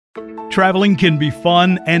Traveling can be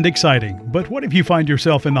fun and exciting, but what if you find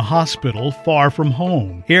yourself in the hospital far from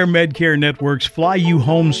home? Air Medcare Network's Fly You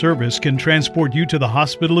Home service can transport you to the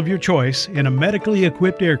hospital of your choice in a medically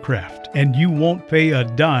equipped aircraft, and you won't pay a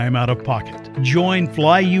dime out of pocket. Join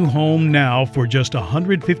Fly You Home now for just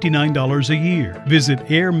 $159 a year. Visit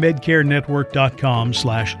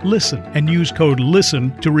airmedcarenetwork.com/listen and use code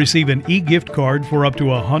LISTEN to receive an e-gift card for up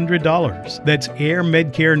to $100. That's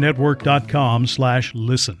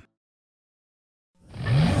airmedcarenetwork.com/listen.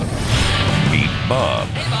 Bob.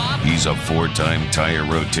 He's a 4-time tire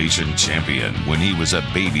rotation champion. When he was a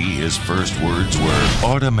baby, his first words were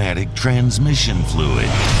automatic transmission fluid.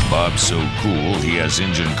 Bob's so cool, he has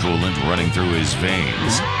engine coolant running through his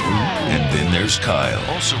veins. And then there's Kyle,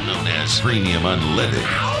 also known as Premium Unleaded.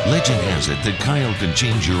 Legend has it that Kyle can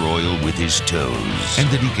change your oil with his toes, and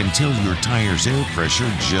that he can tell your tire's air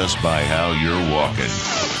pressure just by how you're walking.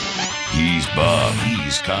 He's Bob,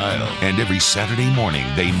 he's Kyle, and every Saturday morning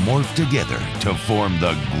they morph together to form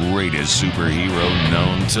the greatest superhero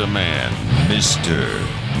known to man, Mr.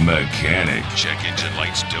 Mechanic. Check engine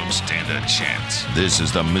lights don't stand a chance. This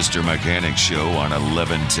is the Mr. Mechanic Show on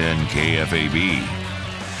 1110 KFAB.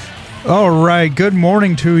 All right, good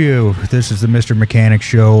morning to you. This is the Mr. Mechanic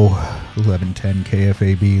Show, 1110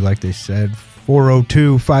 KFAB, like they said.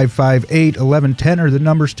 402-558-1110 are the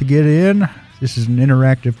numbers to get in. This is an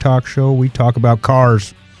interactive talk show. We talk about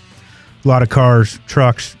cars, a lot of cars,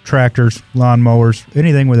 trucks, tractors, lawnmowers,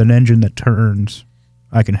 anything with an engine that turns.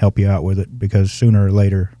 I can help you out with it because sooner or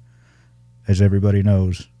later, as everybody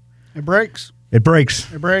knows, it breaks. It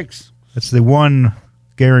breaks. It breaks. That's the one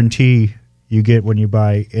guarantee you get when you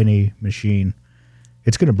buy any machine.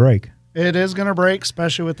 It's going to break. It is going to break,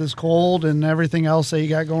 especially with this cold and everything else that you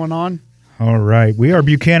got going on. All right. We are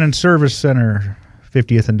Buchanan Service Center.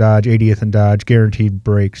 50th and Dodge, 80th and Dodge, guaranteed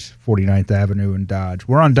brakes, 49th Avenue and Dodge.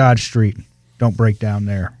 We're on Dodge Street. Don't break down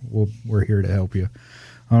there. We're here to help you.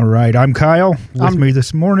 All right, I'm Kyle. With me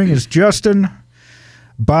this morning is Justin.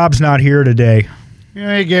 Bob's not here today.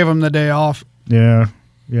 Yeah, he gave him the day off. Yeah.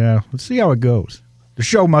 Let's see how it goes. The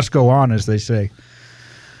show must go on, as they say.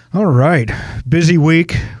 All right, busy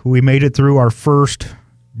week. We made it through our first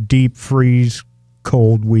deep freeze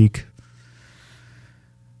cold weeks.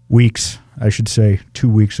 I should say 2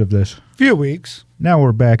 weeks of this. Few weeks. Now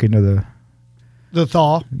we're back into the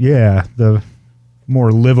thaw. Yeah, the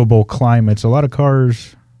more livable climates. A lot of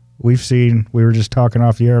cars we've seen, we were just talking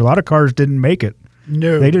off the air, a lot of cars didn't make it.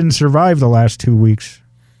 No. They didn't survive the last 2 weeks,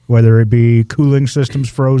 whether it be cooling systems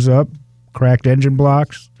froze up, cracked engine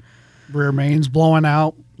blocks. Rear mains blowing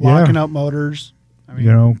out, locking up motors. I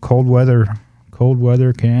mean, cold weather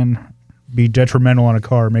can be detrimental on a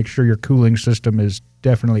car. Make sure your cooling system is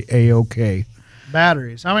definitely A-OK.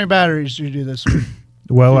 Batteries. How many batteries did you do this week?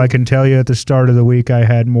 Well, I can tell you at the start of the week I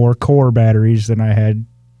had more core batteries than I had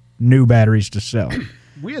new batteries to sell.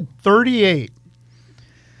 We had 38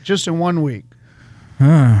 just in 1 week.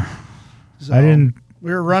 So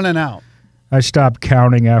we were running out. I stopped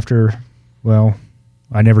counting after, I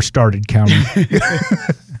never started counting.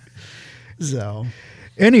 So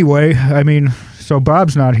anyway, so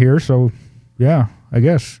Bob's not here, so yeah, I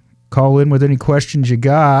guess. Call in with any questions you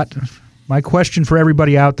got. My question for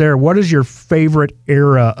everybody out there, what is your favorite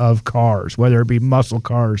era of cars, whether it be muscle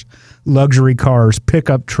cars, luxury cars,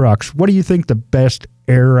 pickup trucks? What do you think the best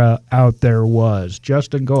era out there was?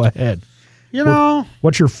 Justin, go ahead.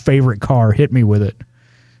 What's your favorite car? Hit me with it.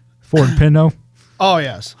 Ford Pinto? Oh,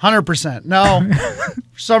 yes, 100%. No,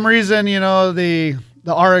 for some reason, the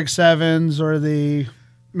RX-7s or the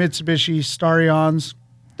Mitsubishi Starions,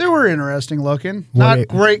 they were interesting looking. Not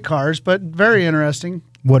great cars, but very interesting.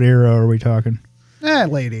 What era are we talking?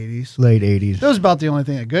 Late 80s. Late 80s. That was about the only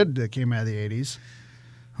thing good that came out of the 80s.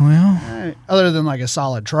 Well. Other than like a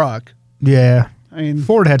solid truck. Yeah. I mean,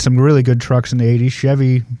 Ford had some really good trucks in the 80s.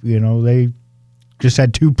 Chevy, they just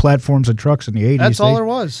had 2 platforms of trucks in the 80s. That's all there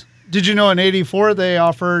was. Did you know in 84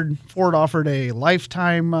 Ford offered a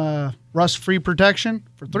lifetime rust-free protection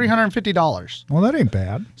for $350? Well, that ain't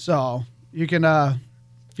bad. So you can,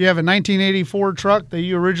 if you have a 1984 truck that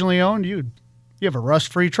you originally owned, you have a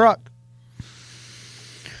rust-free truck.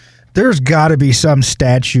 There's got to be some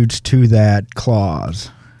statutes to that clause.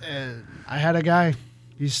 I had a guy.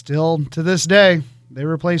 He's still, to this day, they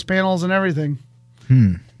replace panels and everything.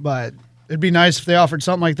 But it'd be nice if they offered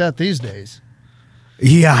something like that these days.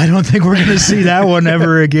 Yeah, I don't think we're going to see that one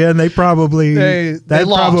ever again. They probably they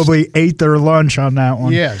probably ate their lunch on that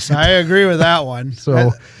one. Yes, I agree with that one. So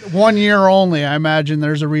 1 year only, I imagine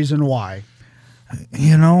there's a reason why.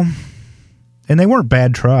 And they weren't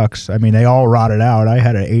bad trucks. They all rotted out. I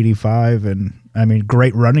had an 85, and I mean,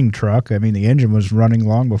 great running truck. I mean, the engine was running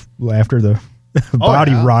long after the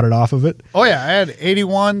body rotted off of it. Oh, yeah. I had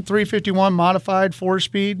 81, 351 modified,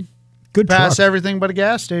 4-speed. Good truck. Pass everything but a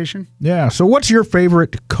gas station. Yeah. So what's your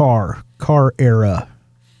favorite car era,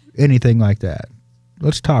 anything like that?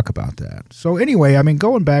 Let's talk about that. So anyway, I mean,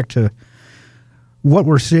 going back to what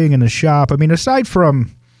we're seeing in the shop, I mean, aside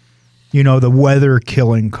from, the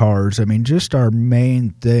weather-killing cars, I mean, just our main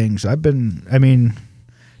things.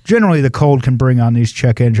 Generally the cold can bring on these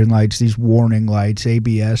check engine lights, these warning lights,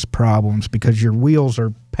 ABS problems, because your wheels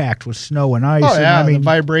are packed with snow and ice. Oh, yeah, and, the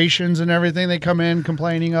vibrations and everything they come in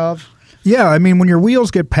complaining of. Yeah, I mean, when your wheels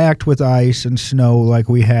get packed with ice and snow like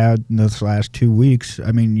we had in this last 2 weeks,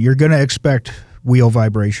 I mean, you're going to expect wheel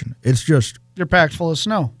vibration. It's just... You're packed full of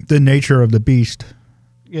snow. The nature of the beast.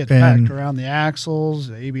 You get packed around the axles,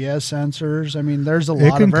 the ABS sensors. I mean, there's a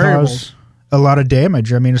lot of variables. Cause a lot of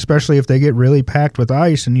damage. I mean, especially if they get really packed with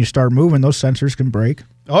ice and you start moving, those sensors can break.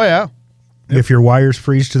 Oh, yeah. If your wires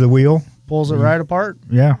freeze to the wheel. Pulls it right apart.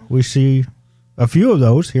 Yeah, we see a few of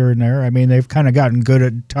those here and there. I mean, they've kind of gotten good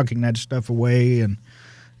at tucking that stuff away and,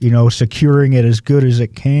 securing it as good as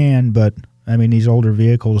it can. But, I mean, these older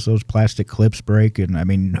vehicles, those plastic clips break. And, I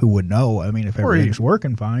mean, who would know? I mean, if everything's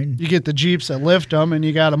working fine. You get the Jeeps that lift them and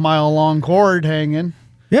you got a mile-long cord hanging.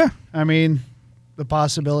 Yeah. I mean, the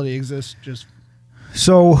possibility exists just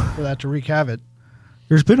for that to wreak havoc.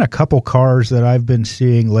 There's been a couple cars that I've been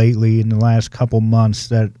seeing lately in the last couple months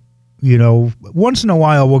that, once in a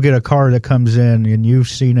while we'll get a car that comes in and you've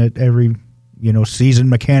seen it, every, seasoned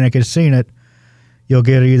mechanic has seen it. You'll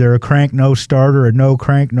get either a crank no start or a no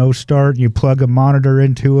crank no start. You plug a monitor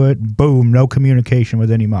into it, boom, no communication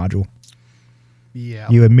with any module. Yeah.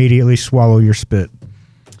 You immediately swallow your spit.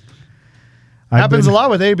 Happens a lot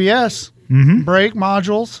with ABS, brake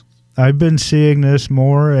modules. I've been seeing this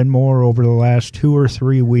more and more over the last 2 or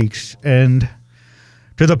 3 weeks, and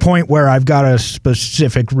to the point where I've got a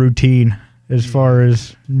specific routine as far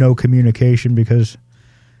as no communication because,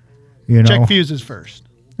 Check fuses first.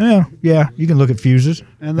 Yeah, you can look at fuses.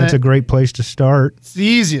 And that's a great place to start. It's the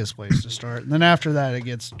easiest place to start. And then after that, it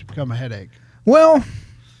gets to become a headache. Well,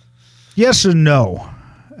 yes and no.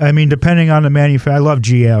 I mean, depending on the manufacturer. I love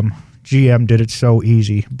GM. GM did it so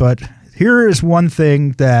easy. But here is one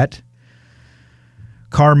thing that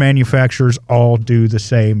car manufacturers all do the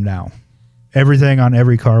same now. Everything on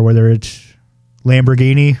every car, whether it's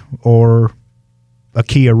Lamborghini or a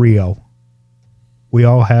Kia Rio, we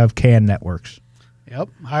all have CAN networks. Yep,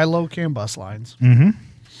 high-low CAN bus lines. Mm-hmm.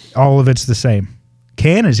 All of it's the same.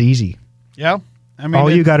 CAN is easy. Yeah. I mean, all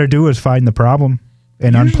you got to do is find the problem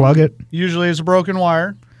and unplug it. Usually it's a broken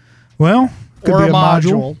wire. Well, it could or be a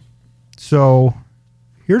module. So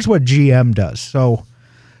here's what GM does. So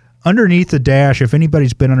underneath the dash, if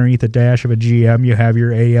anybody's been underneath the dash of a GM, you have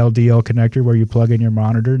your ALDL connector where you plug in your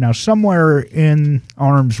monitor. Now, somewhere in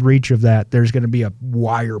arm's reach of that, there's going to be a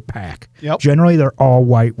wire pack. Yep. Generally, they're all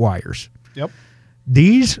white wires. Yep.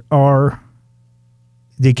 These are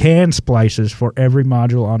the CAN splices for every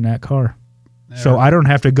module on that car. So I don't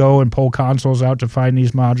have to go and pull consoles out to find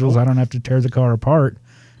these modules. I don't have to tear the car apart.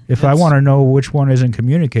 If I want to know which one isn't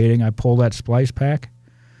communicating, I pull that splice pack.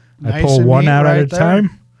 I pull one out at a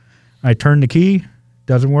time. I turn the key.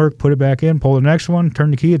 Doesn't work. Put it back in. Pull the next one.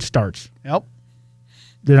 Turn the key. It starts. Yep.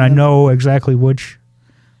 Then I know exactly which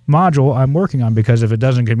module I'm working on because if it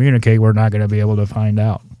doesn't communicate, we're not going to be able to find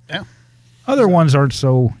out. Yeah. Other ones aren't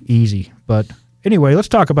so easy. But anyway, let's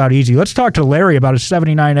talk about easy. Let's talk to Larry about a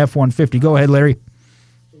 79 F-150. Go ahead, Larry.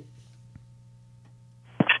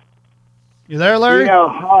 You there, Larry? Yeah,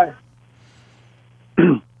 hi.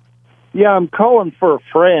 Yeah, I'm calling for a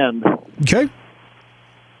friend. Okay.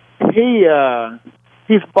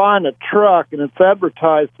 He's buying a truck, and it's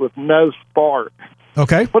advertised with no spark.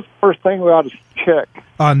 Okay. What's the first thing we ought to check?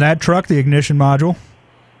 On that truck, the ignition module.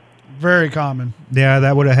 Very common. Yeah,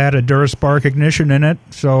 that would have had a Duraspark ignition in it.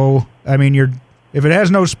 So, I mean, if it has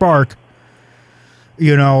no spark,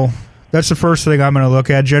 that's the first thing I'm going to look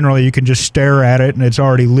at. Generally, you can just stare at it, and it's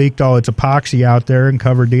already leaked all its epoxy out there and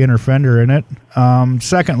covered the inner fender in it.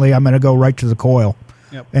 Secondly, I'm going to go right to the coil.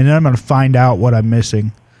 Yep. And then I'm going to find out what I'm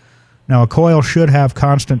missing. Now, a coil should have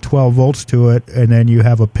constant 12 volts to it, and then you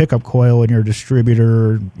have a pickup coil in your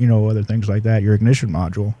distributor, other things like that, your ignition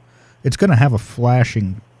module. It's going to have a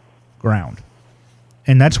flashing ground,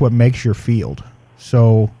 and that's what makes your field.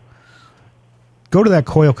 So go to that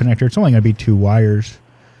coil connector. It's only going to be 2 wires.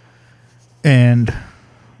 And,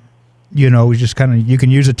 you can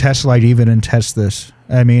use a test light even and test this.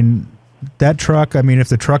 I mean, that truck, if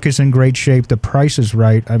the truck is in great shape, the price is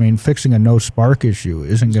right. I mean, fixing a no spark issue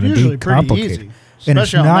isn't going to be complicated. Easy,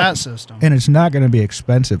 especially on that system. And it's not going to be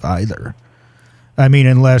expensive either. I mean,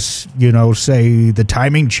 unless, say the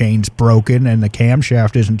timing chain's broken and the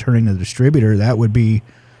camshaft isn't turning the distributor, that would be,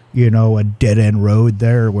 a dead-end road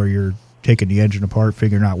there where you're taking the engine apart,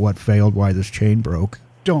 figuring out what failed, why this chain broke.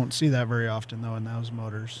 Don't see that very often, though, in those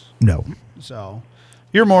motors. No. So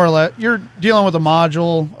you're more or less, you're dealing with a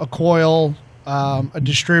module, a coil, a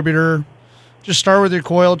distributor. Just start with your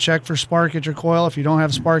coil, check for spark at your coil. If you don't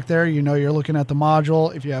have spark there, you're looking at the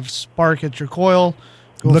module. If you have spark at your coil,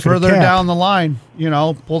 go further down the line,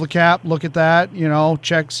 pull the cap, look at that,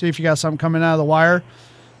 check, see if you got something coming out of the wire.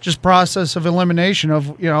 Just process of elimination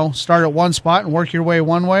of, start at one spot and work your way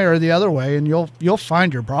one way or the other way, and you'll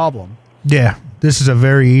find your problem. Yeah, this is a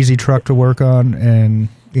very easy truck to work on, and,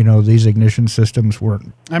 these ignition systems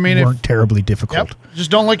weren't terribly difficult. Yep.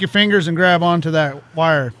 Just don't lick your fingers and grab onto that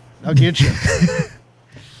wire. I'll get you.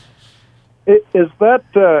 Is that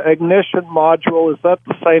ignition module, is that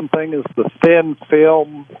the same thing as the thin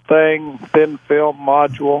film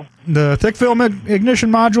module? The thick film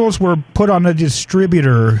ignition modules were put on the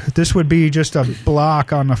distributor. This would be just a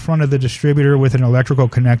block on the front of the distributor with an electrical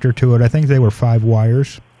connector to it. I think they were 5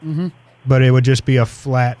 wires. Mm-hmm. But it would just be a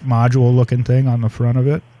flat module-looking thing on the front of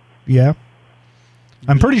it. Yeah.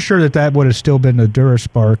 I'm pretty sure that would have still been the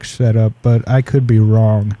Duraspark setup, but I could be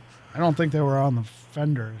wrong. I don't think they were on the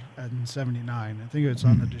fender in 79. I think it was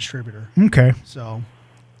on the distributor. Okay. So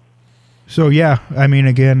yeah, I mean,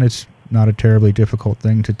 again, it's not a terribly difficult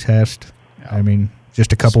thing to test. Yeah. I mean,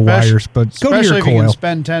 just a couple wires, but go to your coil. Especially if you can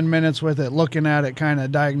spend 10 minutes with it, looking at it, kind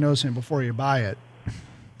of diagnosing before you buy it.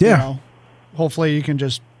 Yeah. Hopefully you can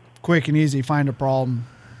just quick and easy find a problem.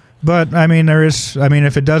 But, I mean,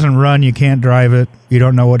 if it doesn't run, you can't drive it. You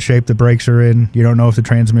don't know what shape the brakes are in. You don't know if the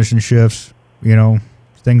transmission shifts,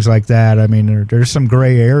 things like that. I mean, there's some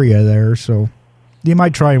gray area there, so you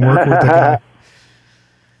might try and work with the guy.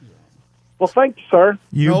 Well, thank you, sir.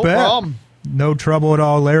 You bet. Problem. No trouble at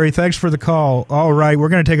all, Larry. Thanks for the call. All right, we're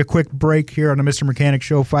going to take a quick break here on the Mr. Mechanic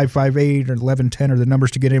Show. 558 or 1110 are the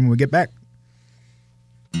numbers to get in when we get back.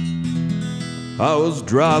 I was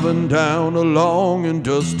driving down a long and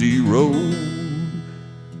dusty road.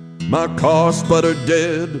 My car sputtered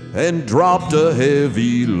dead and dropped a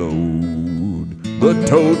heavy load. The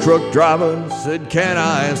tow truck driver said, "Can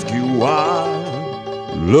I ask you why?"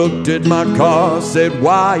 Looked at my car, said,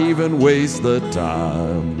 "Why even waste the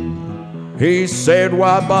time?" He said,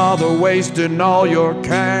 "Why bother wasting all your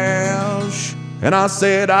cash?" And I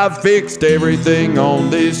said, "I've fixed everything on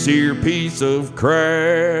this here piece of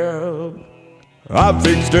crap." I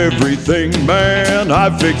fixed everything, man. I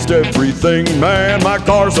fixed everything, man. My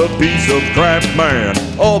car's a piece of crap, man.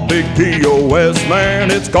 A big POS,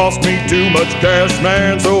 man. It's cost me too much cash,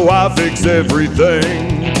 man. So I fixed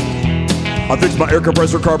everything. I fixed my air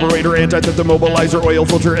compressor, carburetor, anti-theft immobilizer, oil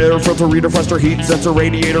filter, air filter, reader, defroster, heat sensor,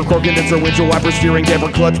 radiator, core condenser, windshield wiper, steering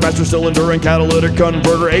camper, clutch, master cylinder, and catalytic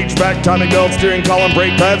converter, HVAC, timing belt, steering column,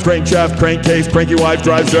 brake pads, crankshaft, crankcase, cranky wipe,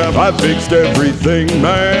 drive shaft. I fixed everything,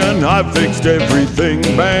 man. I fixed everything,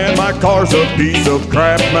 man. My car's a piece of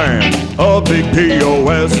crap, man. A big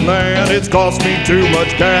POS, man. It's cost me too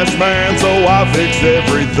much cash, man. So I fixed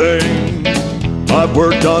everything. I've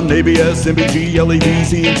worked on ABS, MPG, LED,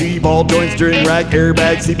 CNG, ball joint, steering rack,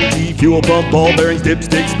 airbag, CVT, fuel pump, ball bearings,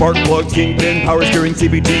 dipstick, spark plugs, kingpin, power steering,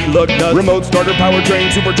 CVT, lug nuts, remote starter, powertrain,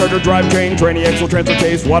 supercharger, drivetrain, tranny axle, transfer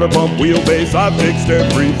case, water pump, wheelbase. I fixed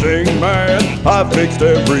everything, man. I fixed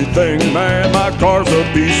everything, man. My car's a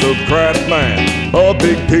piece of crap, man. A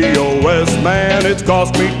big POS, man. It's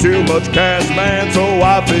cost me too much cash, man. So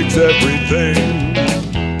I fix everything.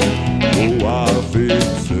 Oh, I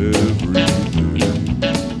fix everything.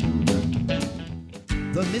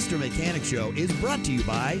 The Mr. Mechanic Show is brought to you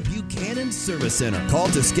by Buchanan Service Center. Call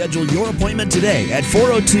to schedule your appointment today at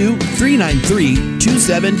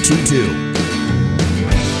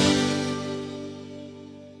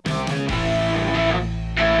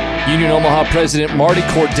 402-393-2722. Union Omaha President Marty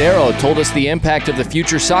Cordero told us the impact of the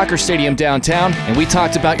future soccer stadium downtown, and we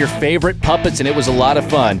talked about your favorite puppets, and it was a lot of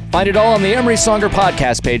fun. Find it all on the Emery Songer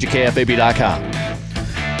podcast page at kfab.com.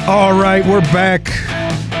 All right, we're back.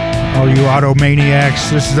 All you auto maniacs,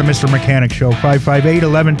 this is the Mr. Mechanic Show.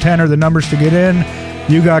 558-1110 are the numbers to get in.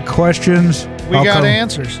 You got questions. We got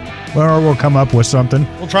answers. Well, we'll come up with something.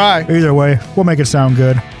 We'll try. Either way, we'll make it sound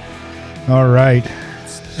good. All right.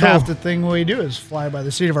 Half the thing we do is fly by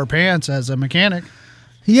the seat of our pants as a mechanic.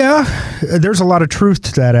 Yeah, there's a lot of truth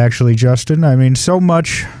to that, actually, Justin. I mean, so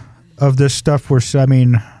much of this stuff because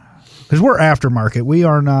we're aftermarket. We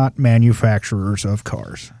are not manufacturers of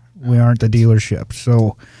cars. We aren't the dealership.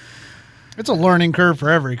 So it's a learning curve for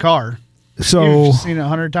every car. So you've seen it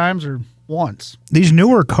 100 times or once. These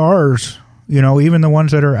newer cars, even the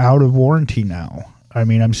ones that are out of warranty now. I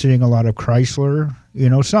mean, I'm seeing a lot of Chrysler,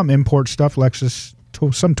 some import stuff, Lexus,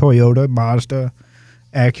 some Toyota, Mazda,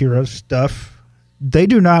 Acura stuff. They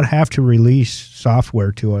do not have to release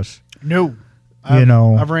software to us. No.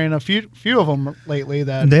 I've ran a few of them lately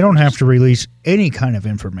that they don't have to release any kind of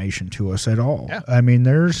information to us at all. Yeah. I mean,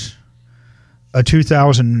 there's a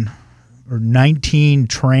 2019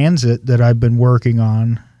 Transit that I've been working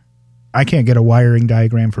on. I can't get a wiring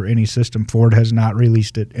diagram for any system. Ford has not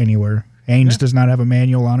released it anywhere. Haynes does not have a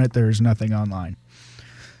manual on it. There's nothing online.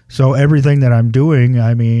 So everything that I'm doing,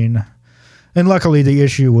 I mean, and luckily the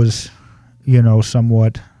issue was,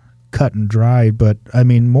 somewhat cut and dry, but I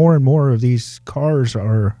mean, more and more of these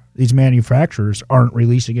these manufacturers aren't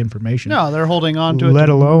releasing information. No, they're holding on to it. Let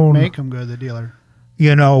alone make them go to the dealer.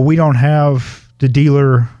 We don't have the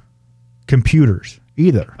dealer computers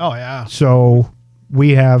either. Oh yeah. So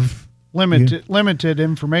we have limited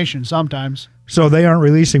information sometimes. So they aren't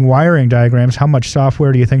releasing wiring diagrams. How much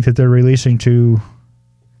software do you think that they're releasing to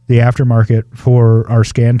the aftermarket for our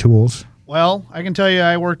scan tools? Well, I can tell you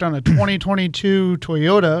I worked on a 2022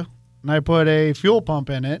 Toyota, and I put a fuel pump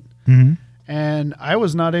in it, and I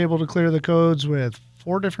was not able to clear the codes with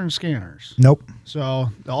 4 different scanners. Nope.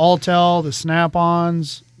 So the Alltel, the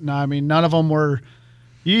Snap-ons, none of them were.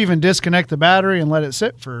 You even disconnect the battery and let it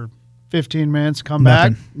sit for 15 minutes, come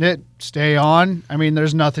back, it stay on. I mean,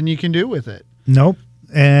 there's nothing you can do with it. Nope.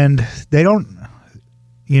 And they don't,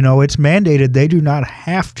 it's mandated. They do not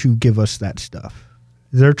have to give us that stuff.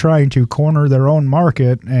 They're trying to corner their own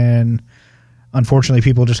market, and unfortunately,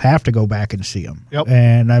 people just have to go back and see them. Yep.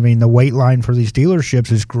 And, I mean, the wait line for these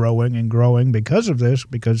dealerships is growing and growing because of this,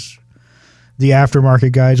 because the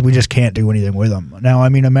aftermarket guys, we just can't do anything with them. Now, I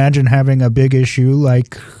mean, imagine having a big issue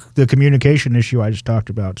like the communication issue I just talked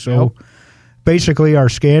about. So, basically, our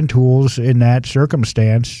scan tools in that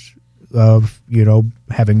circumstance of,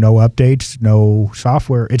 having no updates, no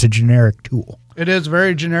software, it's a generic tool. It is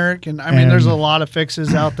very generic, and I mean, there's a lot of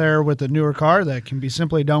fixes out there with the newer car that can be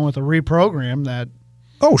simply done with a reprogram that.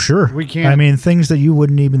 Oh, sure. We can't. I mean, things that you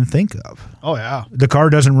wouldn't even think of. Oh, yeah. The car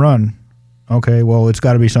doesn't run. Okay, well, it's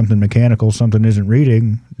got to be something mechanical. Something isn't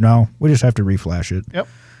reading. No, we just have to reflash it. Yep.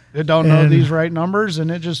 It don't know these right numbers, and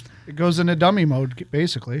it goes into dummy mode,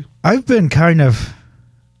 basically. I've been kind of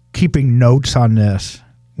keeping notes on this,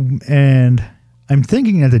 and I'm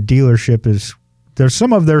thinking that the dealership there's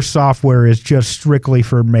some of their software is just strictly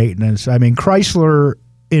for maintenance. I mean, Chrysler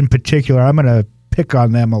in particular, I'm going to pick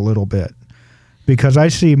on them a little bit because I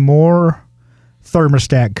see more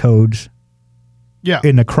thermostat codes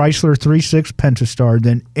in the Chrysler 3.6 Pentastar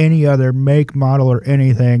than any other make, model, or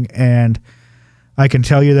anything, and I can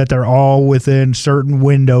tell you that they're all within certain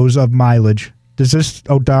windows of mileage. Does this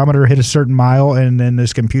odometer hit a certain mile, and then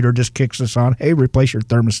this computer just kicks us on, hey, replace your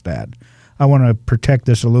thermostat. I want to protect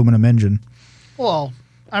this aluminum engine. Well,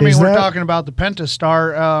 I mean, we're talking about the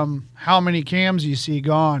Pentastar. How many cams you see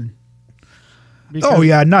gone? Oh,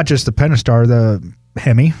 yeah, not just the Pentastar, the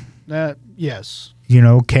Hemi. Yes.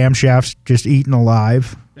 Camshafts just eaten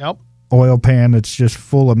alive. Yep. Oil pan that's just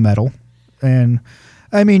full of metal. And,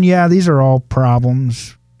 I mean, yeah, these are all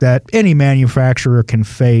problems that any manufacturer can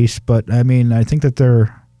face, but, I mean, I think that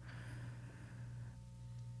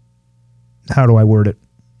how do I word it?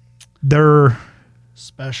 They're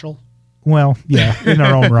special. Well, yeah, in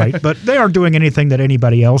their own right. But they aren't doing anything that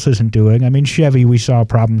anybody else isn't doing. I mean, Chevy, we saw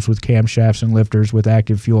problems with camshafts and lifters with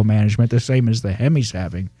active fuel management, the same as the Hemi's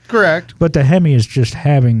having. Correct. But the Hemi is just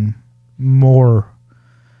having more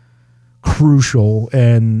crucial,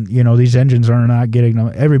 and, these engines are not getting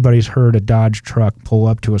them. Everybody's heard a Dodge truck pull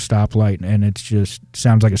up to a stoplight, and it just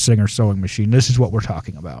sounds like a Singer sewing machine. This is what we're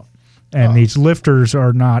talking about. And these lifters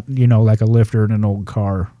are not, like a lifter in an old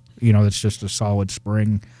car. It's just a solid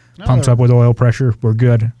spring. Pumps up with oil pressure. We're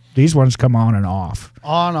good. These ones come on and off.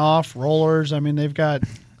 On, off, rollers. I mean, they've got...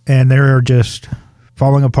 And they're just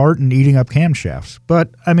falling apart and eating up camshafts.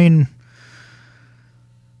 But, I mean,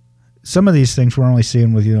 some of these things we're only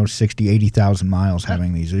seeing with, 60, 80,000 miles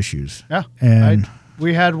having these issues. Yeah. And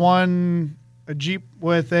we had a Jeep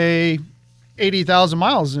with 80,000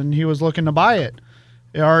 miles, and he was looking to buy it.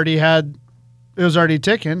 It was already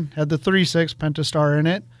ticking, had the 3.6 Pentastar in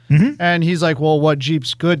it. Mm-hmm. And he's like, well, what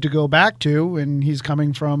Jeep's good to go back to? And he's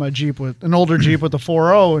coming from an older Jeep with a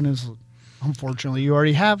 4.0, and unfortunately, you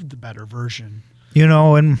already have the better version.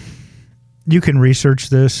 And you can research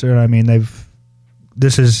this. I mean,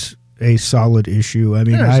 this is a solid issue. I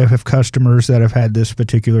mean, I have customers that have had this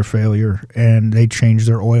particular failure, and they change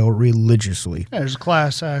their oil religiously. Yeah, there's a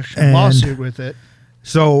class action lawsuit with it.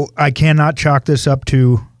 So I cannot chalk this up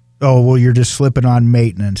to, oh, well, you're just slipping on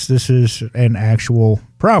maintenance. This is an actual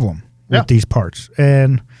problem with these parts.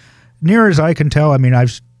 And near as I can tell, I mean,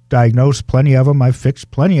 I've diagnosed plenty of them. I've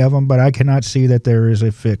fixed plenty of them, but I cannot see that there is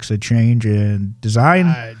a fix, a change in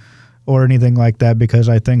design or anything like that, because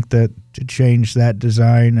I think that to change that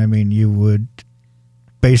design, I mean, you would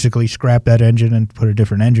basically scrap that engine and put a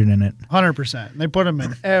different engine in it. 100%. They put them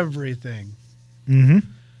in everything.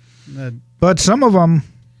 But some of them,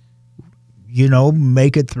 you know,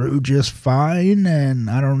 make it through just fine, and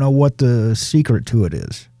I don't know what the secret to it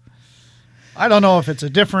is. I don't know if it's a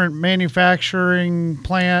different manufacturing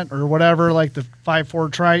plant or whatever, like the 5.4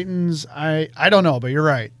 Tritons. I don't know, but you're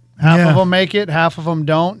right. Half of them make it, half of them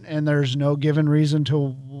don't, and there's no given reason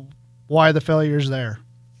to why the failure's there.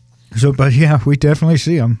 So, but yeah, we definitely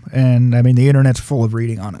see them, and I mean, the internet's full of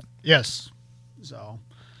reading on it. Yes. So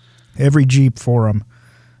every Jeep forum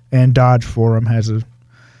and Dodge forum has a,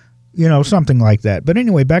 you know, something like that. But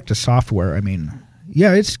anyway, back to software. I mean,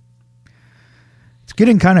 yeah, it's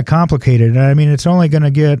getting kind of complicated. I mean, it's only going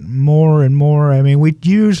to get more and more. I mean, we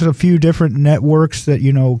use a few different networks that,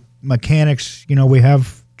 you know, mechanics, you know, we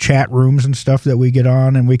have chat rooms and stuff that we get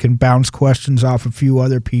on, and we can bounce questions off a few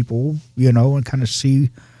other people, you know, and kind of see.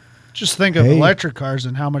 Just think of electric cars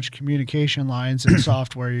and how much communication lines and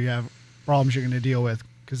software you have problems you're going to deal with,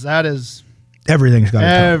 because that is everything's got to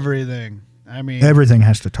talk. Everything. I mean, everything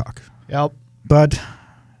has to talk. Yep. But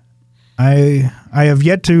I have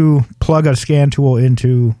yet to plug a scan tool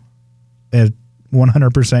into a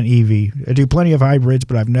 100% EV. I do plenty of hybrids,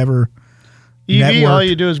 but I've never EV. All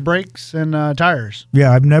you do is brakes and tires.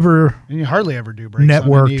 Yeah, I've never. And you hardly ever do brakes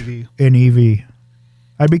networked on an EV.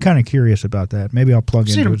 I'd be kind of curious about that. Maybe I'll plug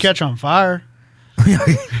into it. I've seen them catch on fire.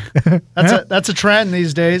 That's a trend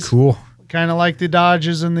these days. Cool. Kind of like the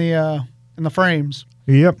Dodges in the frames.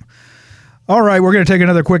 Yep. All right, we're going to take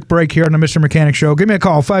another quick break here on the Mr. Mechanic Show. Give me a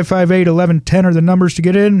call, 558-1110 are the numbers to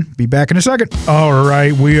get in. Be back in a second. All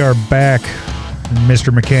right, we are back.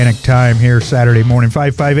 Mr. Mechanic time here Saturday morning.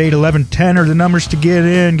 558-1110 are the numbers to get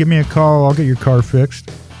in. Give me a call. I'll get your car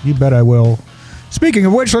fixed. You bet I will. Speaking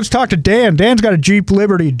of which, let's talk to Dan. Dan's got a Jeep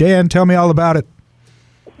Liberty. Dan, tell me all about it.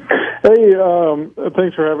 Hey,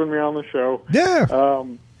 thanks for having me on the show. Yeah.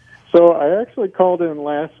 So I actually called in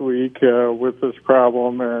last week with this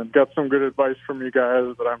problem and got some good advice from you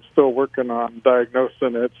guys, but I'm still working on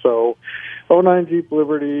diagnosing it. So 09 Jeep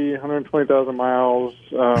Liberty, 120,000 miles.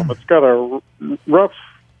 It's got a rough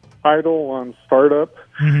idle on startup.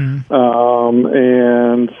 Mm-hmm.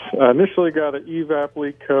 And I initially got an evap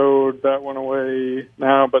leak code. That went away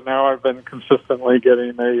now, but now I've been consistently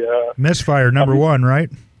getting a... misfire number one, right?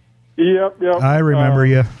 Yep. I remember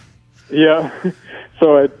you. Yeah.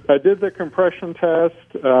 So I did the compression test.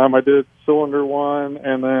 I did cylinder 1,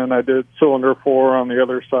 and then I did cylinder 4 on the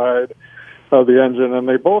other side of the engine, and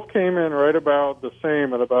they both came in right about the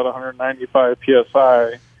same at about 195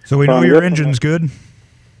 PSI. So we know your engine's good?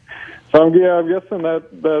 So I'm guessing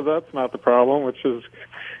that's not the problem, which is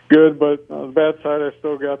good, but on the bad side, I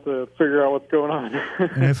still got to figure out what's going on.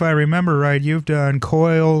 And if I remember right, you've done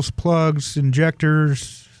coils, plugs,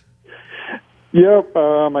 injectors. Yep,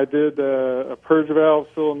 I did a purge valve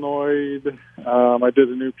solenoid. I did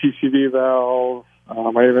a new PCV valve.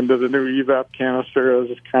 I even did a new evap canister. I was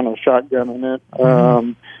just kind of shotgunning it.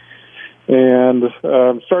 And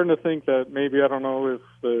I'm starting to think that maybe, I don't know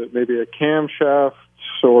if maybe a camshaft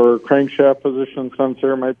or crankshaft position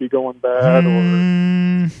sensor might be going bad.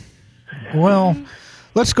 Well,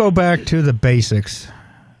 let's go back to the basics.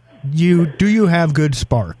 Do you have good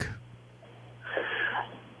spark?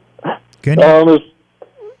 Can you?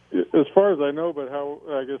 As far as I know, but how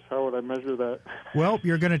would I measure that? Well,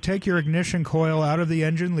 you're going to take your ignition coil out of the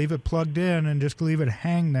engine, leave it plugged in, and just leave it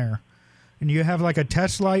hang there. And you have like a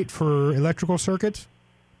test light for electrical circuits?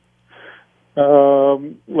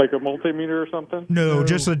 Like a multimeter or something? No,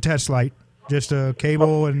 just a test light. Just a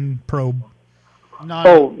cable and probe.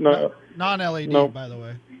 Non-LED, no. By the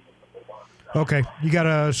way. Okay. You got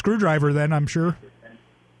a screwdriver then, I'm sure?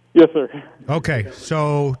 Yes, sir. Okay.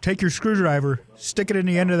 So take your screwdriver, stick it in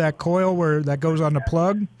the end of that coil where that goes on the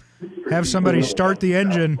plug, have somebody start the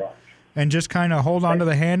engine, and just kind of hold onto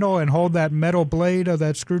the handle and hold that metal blade of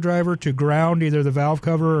that screwdriver to ground either the valve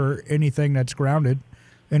cover or anything that's grounded.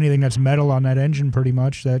 Anything that's metal on that engine pretty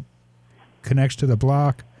much that connects to the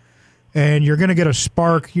block. And you're going to get a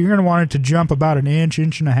spark. You're going to want it to jump about an inch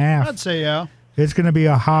and a half. I'd say, yeah. It's going to be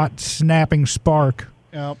a hot, snapping spark.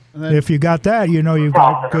 Yep. And then if you got that, you know you've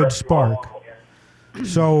got good spark.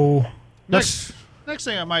 So next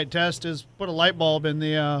thing I might test is put a light bulb in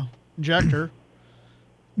the injector.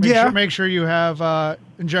 Make sure you have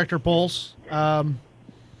injector pulse. It's a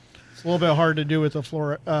little bit hard to do with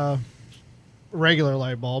a regular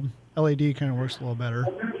light bulb. LED kind of works a little better.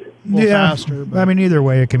 little faster. But. I mean, either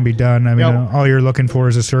way it can be done. I mean, all you're looking for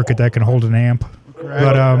is a circuit that can hold an amp.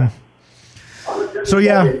 Correct. But, so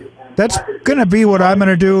yeah, that's going to be what I'm going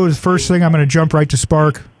to do. Is first thing I'm going to jump right to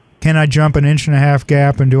spark. Can I jump an 1.5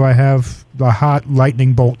 gap, and do I have the hot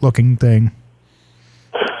lightning bolt looking thing?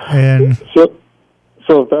 And so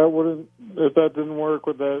if that didn't work,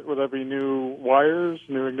 would that be new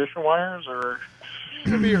ignition wires, or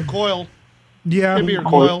could be your coil? Yeah, could be your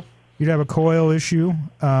coil. You'd have a coil issue.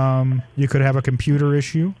 You could have a computer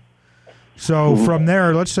issue. So from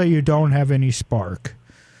there, let's say you don't have any spark.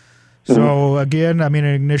 So again, I mean,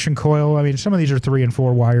 an ignition coil, I mean, some of these are 3 and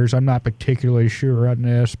 4 wires. I'm not particularly sure on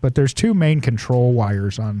this, but there's 2 main control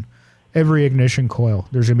wires on every ignition coil.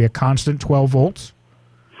 There's going to be a constant 12 volts,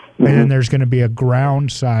 and then there's going to be a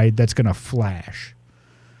ground side that's going to flash.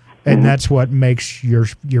 And that's what makes your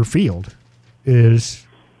field is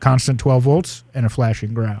constant 12 volts and a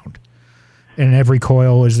flashing ground. And every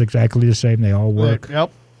coil is exactly the same. They all work.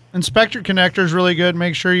 Yep. Inspect your connectors really good.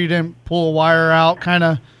 Make sure you didn't pull a wire out.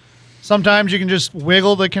 Sometimes you can just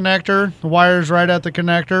wiggle the connector. The wire's right at the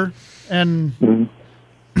connector. And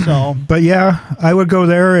so. But yeah, I would go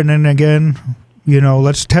there. And then again,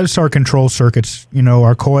 let's test our control circuits,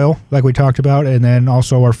 our coil, like we talked about, and then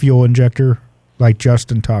also our fuel injector, like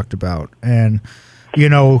Justin talked about. And,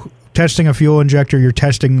 testing a fuel injector, you're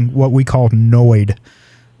testing what we call NOID.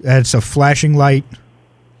 That's a flashing light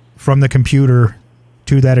from the computer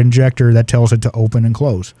to that injector that tells it to open and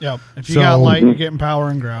close. Yep. If you got light, you're getting power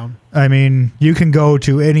and ground. I mean, you can go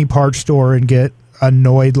to any parts store and get a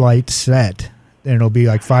NOID light set, and it'll be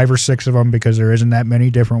like 5 or 6 of them because there isn't that many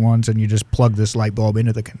different ones, and you just plug this light bulb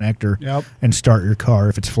into the connector and start your car.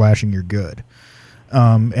 If it's flashing, you're good.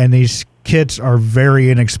 And these kits are very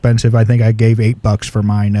inexpensive. I think I gave $8 for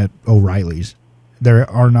mine at O'Reilly's. They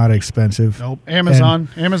are not expensive. Nope.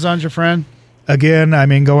 Amazon's your friend. Again, I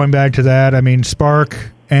mean, going back to that, I mean,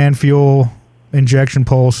 spark and fuel injection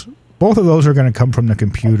pulse, both of those are going to come from the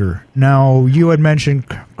computer. Now, you had mentioned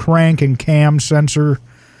crank and cam sensor.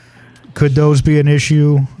 Could those be an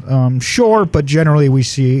issue? Sure, but generally we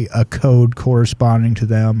see a code corresponding to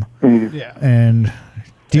them. Yeah. And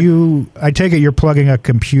I take it you're plugging a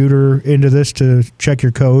computer into this to check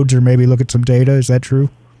your codes or maybe look at some data. Is that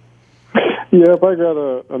true? Yeah, if I got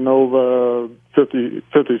a Nova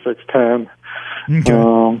 5610,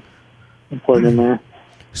 plug in there.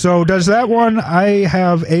 So does that one, I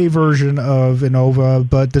have a version of Innova,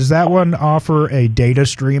 but does that one offer a data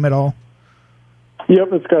stream at all? Yep,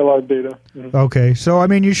 it's got live data. Okay, so I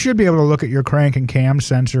mean, you should be able to look at your crank and cam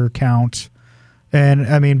sensor counts, and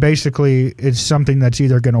I mean, basically, it's something that's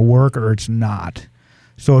either going to work or it's not.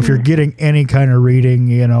 So if you're getting any kind of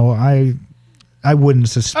reading, I wouldn't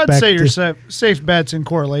suspect. I'd say your safe bet's in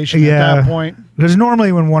correlation at that point. Because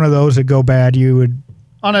normally when one of those would go bad, you would...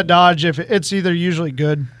 On a Dodge, if it's either usually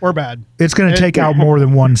good or bad. It's going to take out more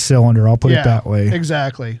than one cylinder, I'll put it that way.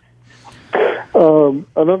 Exactly.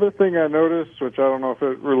 Another thing I noticed, which I don't know if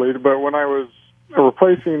it related, but when I was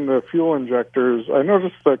replacing the fuel injectors, I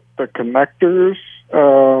noticed that the connectors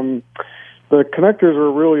were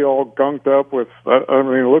really all gunked up with, I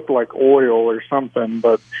mean, it looked like oil or something,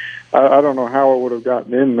 but I don't know how it would have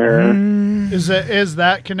gotten in there. Is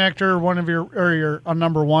that connector one of your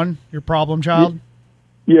number one, your problem child?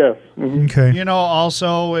 Yes. Okay.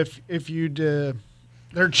 Also, if you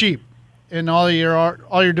they're cheap, and all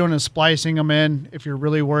you're doing is splicing them in. If you're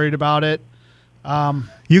really worried about it,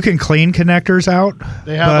 you can clean connectors out.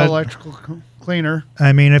 They have an electrical cleaner.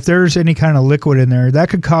 I mean, if there's any kind of liquid in there, that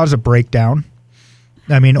could cause a breakdown.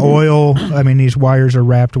 I mean, oil. I mean, these wires are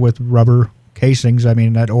wrapped with rubber casings. I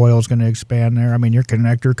mean, that oil is going to expand there. I mean, your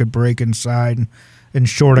connector could break inside and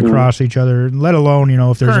short across each other. Let alone,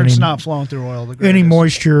 if there's current's not flowing through oil. Any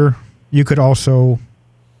moisture, you could also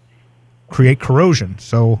create corrosion.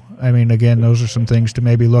 So, I mean, again, those are some things to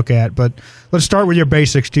maybe look at. But let's start with your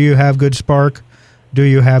basics. Do you have good spark? Do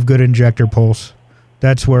you have good injector pulse?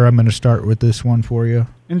 That's where I'm going to start with this one for you.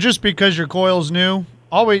 And just because your coil's new,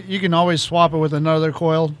 you can always swap it with another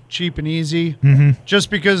coil, cheap and easy. Just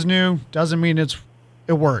because new doesn't mean it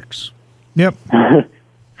works. Yep.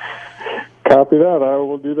 Copy that. I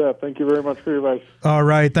will do that. Thank you very much for your advice. All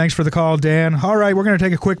right. Thanks for the call, Dan. All right. We're going to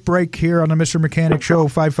take a quick break here on the Mr. Mechanic Show.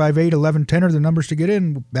 558-1110 are the numbers to get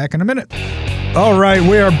in. Back in a minute. All right.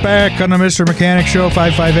 We are back on the Mr. Mechanic Show.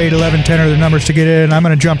 558-1110 are the numbers to get in. I'm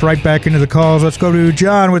going to jump right back into the calls. Let's go to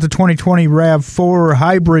John with the 2020 RAV4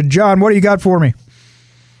 Hybrid. John, what do you got for me?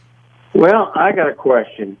 Well, I got a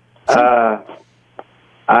question. I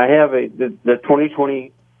have the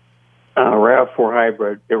 2020 RAV4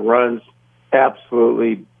 Hybrid. It runs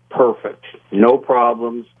absolutely perfect. No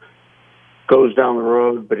problems. goes down the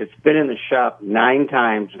road, but it's been in the shop 9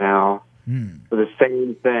 times now for the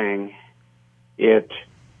same thing.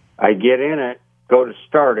 I get in it, go to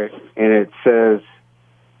start it, and it says,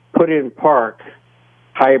 put in park,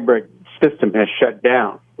 hybrid system has shut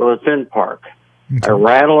down. Well, it's in park. Okay. I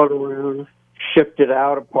rattle it around, shift it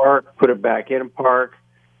out of park, put it back in park,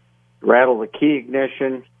 rattle the key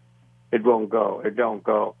ignition, it won't go. It don't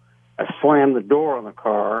go. I slam the door on the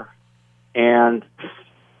car, and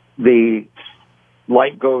the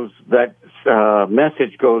light goes, that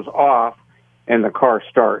message goes off, and the car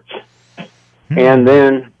starts. And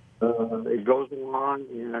then it goes along,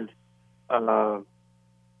 and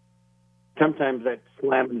sometimes that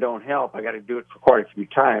slamming don't help. I got to do it for quite a few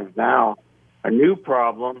times. Now, a new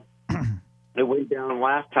problem, it went down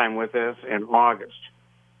last time with this in August.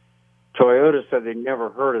 Toyota said they never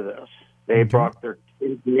heard of this. They brought their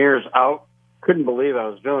engineers out, couldn't believe I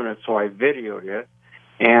was doing it, so I videoed it,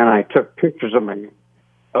 and I took pictures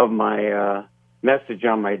of my message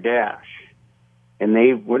on my dash. And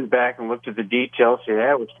they went back and looked at the details, said,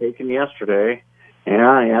 yeah, it was taken yesterday, and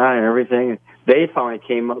everything. They finally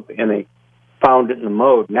came up and they found it in the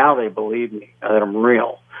mode. Now they believe me that I'm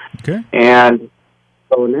real. Okay. And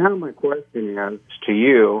so now my question is to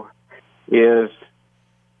you is,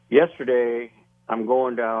 yesterday I'm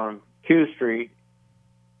going down Q Street,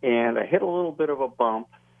 and I hit a little bit of a bump,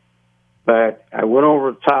 but I went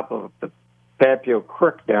over the top of the Papio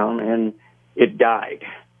Creek down, and it died.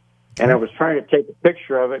 And I was trying to take a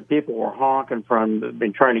picture of it. People were honking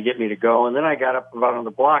been trying to get me to go. And then I got up about on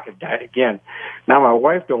the block. It died again. Now my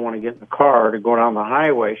wife don't want to get in the car to go down the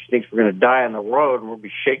highway. She thinks we're going to die on the road and we'll be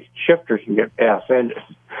shaking shifters and get past engines.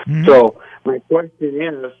 Mm-hmm. So my question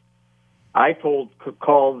is, I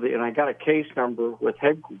called, and I got a case number with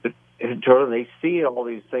headquarters. They see all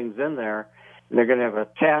these things in there, and they're going to have a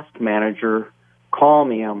task manager call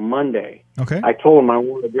me on Monday. Okay. I told them I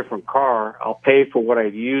want a different car. I'll pay for what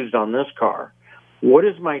I've used on this car. What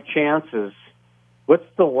is my chances? What's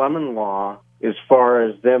the lemon law as far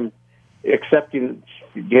as them accepting?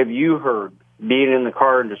 Have you heard, being in the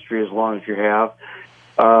car industry as long as you have,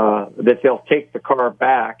 that they'll take the car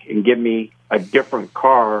back and give me a different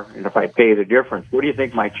car, and if I pay the difference? What do you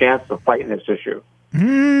think my chances of fighting this issue?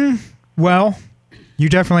 Well, you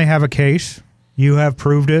definitely have a case. You have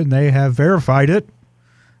proved it, and they have verified it.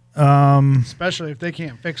 Especially if they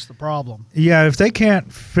can't fix the problem. Yeah, if they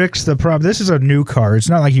can't fix the problem. This is a new car. It's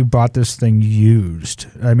not like you bought this thing used.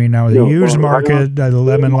 I mean, now the used market, the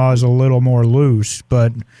lemon law is a little more loose.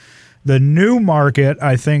 But the new market,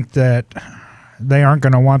 I think that they aren't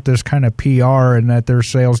going to want this kind of PR, and that their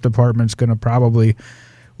sales department's going to probably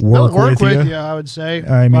work with you. I would say.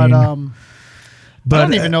 I mean, but I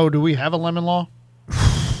don't even know, do we have a lemon law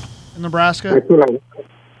in Nebraska?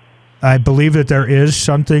 I believe that there is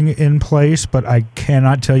something in place, but I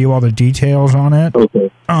cannot tell you all the details on it.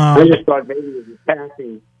 Okay. I just thought maybe it was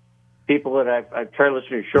passing people that I've tried listening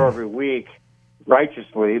to your show every week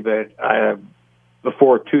righteously, but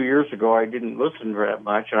before 2 years ago I didn't listen very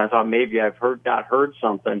much, and I thought maybe I've not heard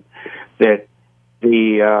something that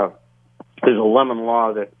there's a lemon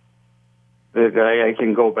law that I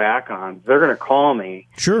can go back on. They're going to call me.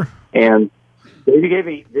 Sure. And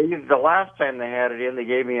the last time they had it in, they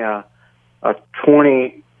gave me a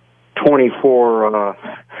 2024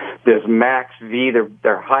 this Max V,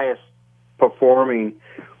 their highest performing.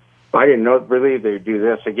 I didn't really they do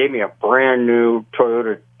this. They gave me a brand new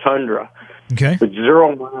Toyota Tundra. Okay. With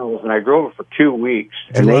 0 miles, and I drove it for 2 weeks,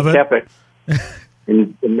 and they kept it.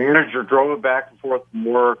 And the manager drove it back and forth from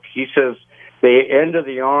work. He says the end of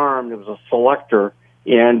the arm, there was a selector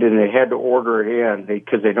end, and they had to order it in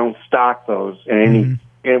because they don't stock those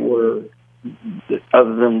anywhere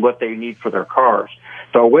other than what they need for their cars.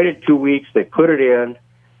 So I waited 2 weeks. They put it in.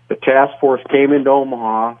 The task force came into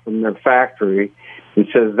Omaha from their factory and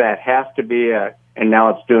says that has to be it, and now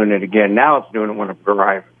it's doing it again. Now it's doing it when I'm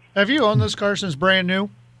driving. Have you owned this car since brand new?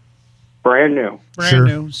 Brand new. Brand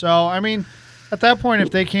new. So, I mean, at that point,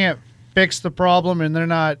 if they can't fix the problem and they're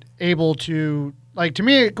not able to, like, to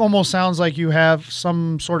me, it almost sounds like you have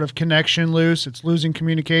some sort of connection loose. It's losing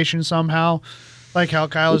communication somehow. Like how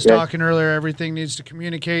Kyle was talking earlier, everything needs to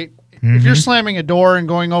communicate. Mm-hmm. If you're slamming a door and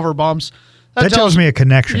going over bumps, that tells me a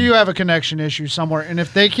connection. You have a connection issue somewhere. And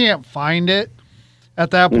if they can't find it,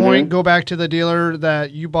 at that point, go back to the dealer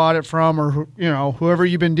that you bought it from, or whoever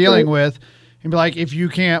you've been dealing with, and be like, if you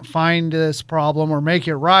can't find this problem or make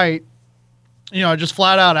it right, just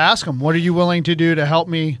flat out ask them, what are you willing to do to help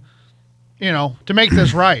me, to make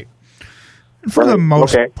this right? For the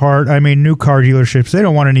most part, I mean, new car dealerships, they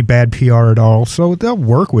don't want any bad PR at all, so they'll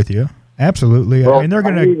work with you. Absolutely. Well, I mean, they're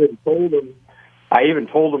going to. I even told them I even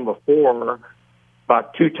told them before,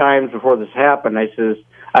 about 2 times before this happened, I says,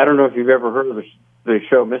 I don't know if you've ever heard of the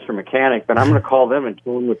show Mr. Mechanic, but I'm going to call them and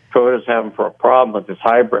tell them what Toyota's having for a problem with this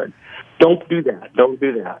hybrid. Don't do that. Don't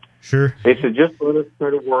do that. Sure. They said, just let us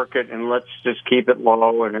try to work it, and let's just keep it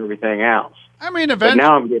low and everything else. I mean, But eventually,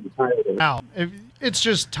 now I'm getting tired of it. now it's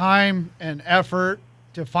just time and effort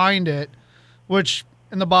to find it, which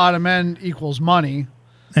in the bottom end equals money.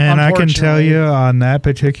 And I can tell Unfortunately. you on that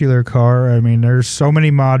particular car, I mean, there's so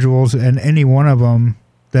many modules, and any one of them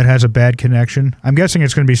that has a bad connection, I'm guessing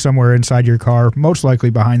it's going to be somewhere inside your car, most likely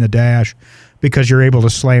behind the dash, because you're able to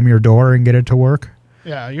slam your door and get it to work.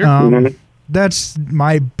 Yeah, you're That's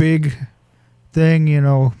my big thing, you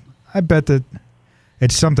know. I bet that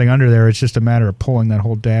it's something under there. It's just a matter of pulling that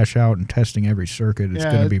whole dash out and testing every circuit. It's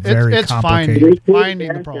going to be very it's complicated.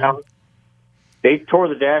 finding the problem. They tore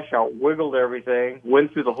the dash out, wiggled everything,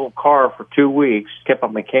 went through the whole car for 2 weeks, kept a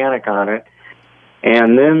mechanic on it,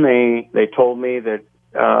 and then they told me that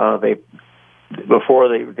before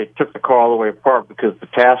they took the car all the way apart, because the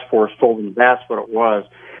task force told them that's what it was,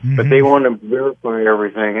 but they wanted to verify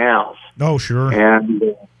everything else. Oh, sure.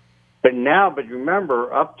 And but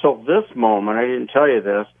remember, up till this moment, I didn't tell you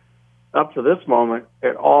this. Up to this moment,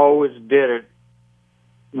 it always did it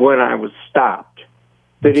when I was stopped,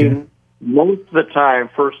 sitting. Most of the time,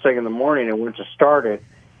 first thing in the morning, I went to start it,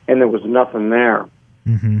 and there was nothing there.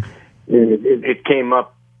 Mm-hmm. It came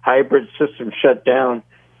up, hybrid system shut down,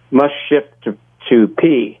 must shift to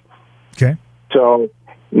P. Okay. So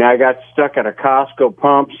now I got stuck at a Costco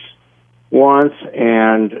pumps once,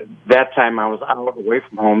 and that time I was out away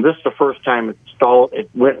from home. This is the first time it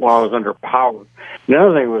went while I was under power.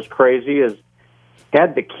 Another thing that was crazy is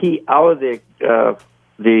had the key out of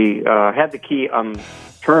had the key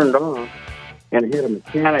turned on, and had a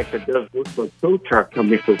mechanic that does work for a tow truck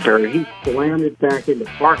company for repair. He slammed it back into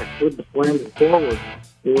park and slid the slammed it forward,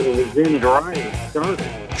 and when it was in dry, it started.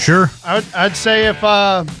 Sure. I'd say if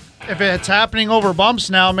it's happening over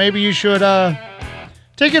bumps now, maybe you should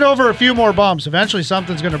take it over a few more bumps. Eventually,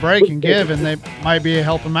 something's going to break and give, and they might be able to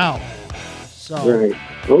help him out. So. Right.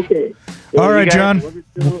 Okay. Well, all right, guys, John.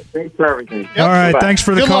 Thanks for everything. All right, thanks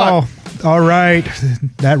for the call. luck. All right,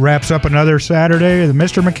 that wraps up another Saturday of the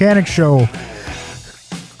Mr. Mechanic Show.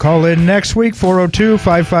 Call in next week,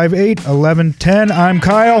 402-558-1110. I'm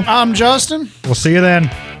Kyle. I'm Justin. We'll see you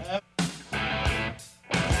then.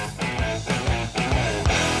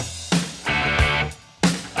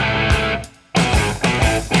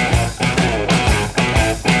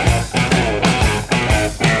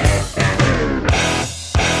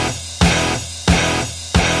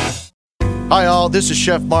 Hi all, this is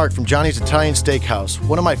Chef Mark from Johnny's Italian Steakhouse.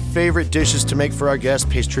 One of my favorite dishes to make for our guests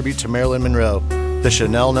pays tribute to Marilyn Monroe, the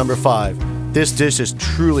Chanel No. 5. This dish is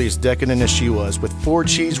truly as decadent as she was, with 4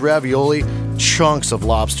 cheese ravioli, chunks of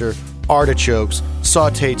lobster, artichokes,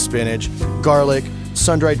 sautéed spinach, garlic,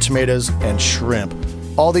 sun-dried tomatoes, and shrimp.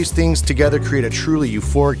 All these things together create a truly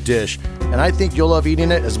euphoric dish, and I think you'll love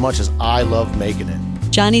eating it as much as I love making it.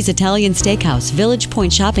 Johnny's Italian Steakhouse, Village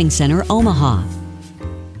Point Shopping Center, Omaha.